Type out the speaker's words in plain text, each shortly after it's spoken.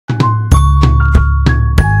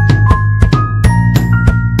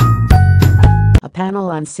panel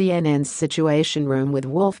on CNN's Situation Room with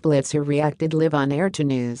Wolf Blitzer reacted live on air to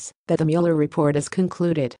news that the Mueller report is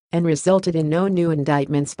concluded and resulted in no new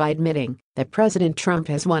indictments by admitting that President Trump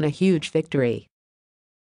has won a huge victory.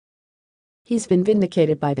 He's been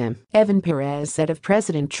vindicated by them, Evan Perez said of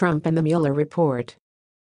President Trump and the Mueller report.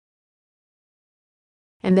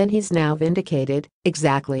 And then he's now vindicated,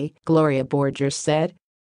 exactly, Gloria Borges said.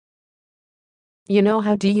 You know,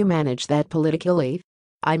 how do you manage that politically?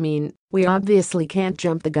 I mean, we obviously can't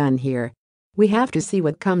jump the gun here. We have to see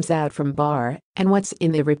what comes out from Barr and what's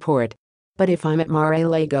in the report. But if I'm at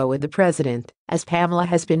Mar-a-Lago with the president, as Pamela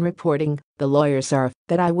has been reporting, the lawyers are,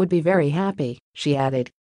 that I would be very happy, she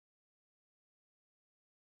added.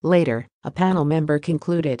 Later, a panel member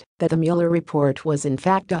concluded that the Mueller report was in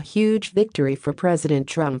fact a huge victory for President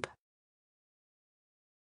Trump.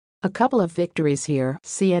 A couple of victories here,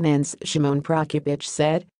 CNN's Shimon Prokopich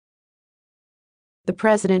said. The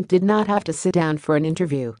president did not have to sit down for an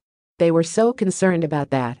interview. They were so concerned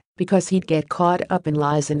about that because he'd get caught up in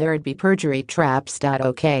lies and there'd be perjury traps.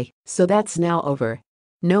 Okay, so that's now over.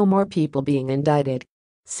 No more people being indicted.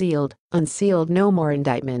 Sealed, unsealed, no more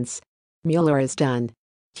indictments. Mueller is done.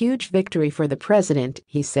 Huge victory for the president,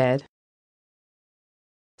 he said.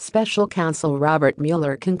 Special counsel Robert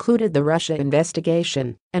Mueller concluded the Russia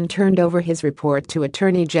investigation and turned over his report to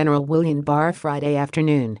Attorney General William Barr Friday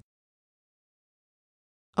afternoon.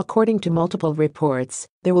 According to multiple reports,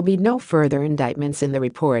 there will be no further indictments in the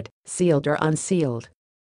report, sealed or unsealed.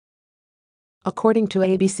 According to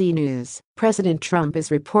ABC News, President Trump is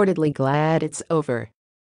reportedly glad it's over.